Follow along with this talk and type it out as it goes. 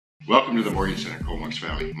Welcome to the Mortgage Center, Comox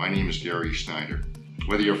Valley. My name is Gary Snyder.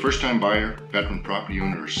 Whether you're a first-time buyer, veteran property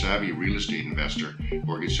owner, or savvy real estate investor,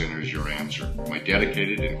 Mortgage Center is your answer. My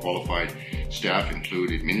dedicated and qualified staff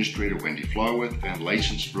include Administrator Wendy Flawith and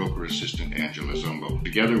Licensed Broker Assistant Angela Zumbo.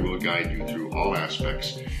 Together we'll guide you through all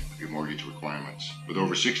aspects of your mortgage requirements. With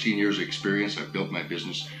over 16 years of experience, I've built my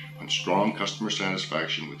business on strong customer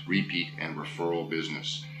satisfaction with repeat and referral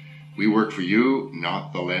business. We work for you,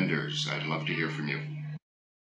 not the lenders. I'd love to hear from you.